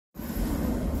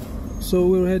So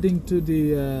we're heading to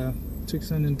the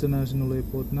Chickson International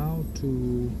Airport now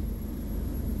to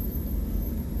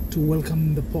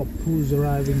welcome the Pop, who's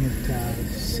arriving at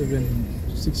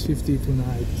 6:50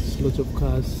 tonight. Lots of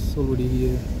cars already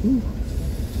here. Ooh.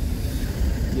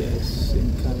 Yes,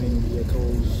 incoming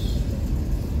vehicles,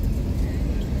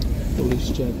 police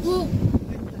jets.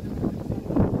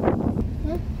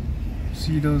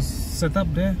 See those set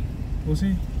up there,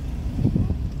 Osi?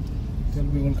 They'll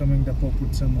be welcoming the Pop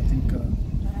with some, I think,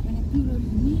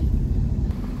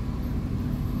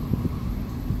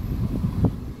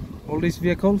 all these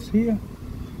vehicles here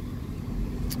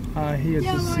are here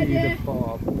to see the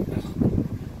Pop.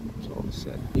 It's all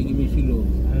set.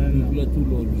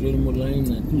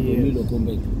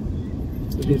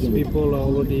 So these people are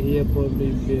already here,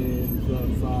 probably been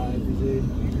around 5, you see?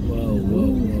 Wow.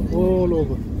 All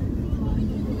over.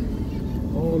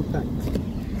 All packed.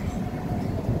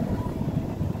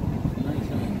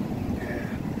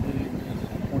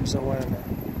 Once a while.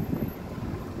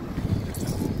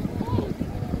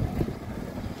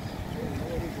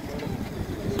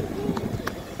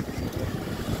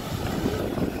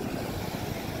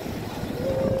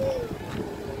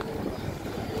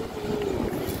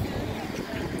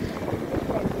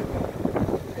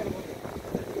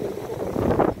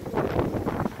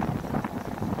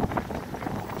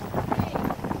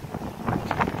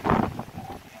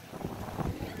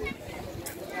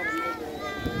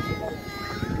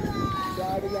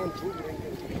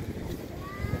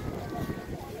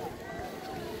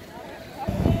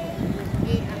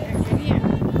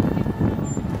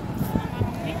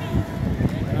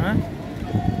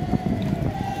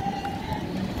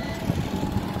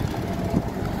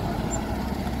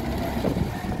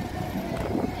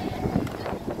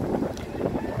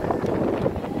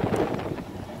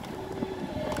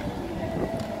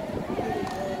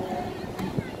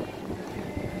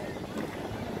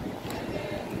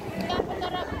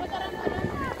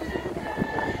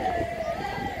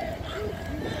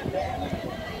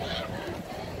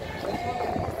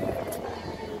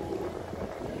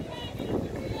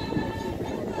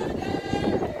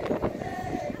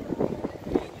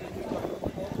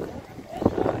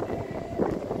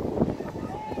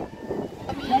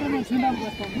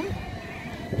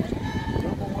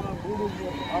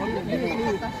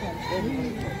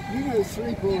 You go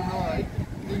sleep all night,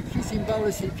 the kissing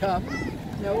policy come,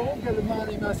 now all the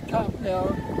money must come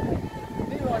now,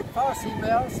 be like passing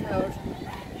mouse now,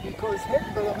 because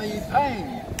head below me in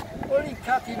pain. Well, he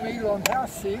cut him on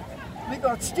house sick, we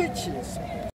got stitches.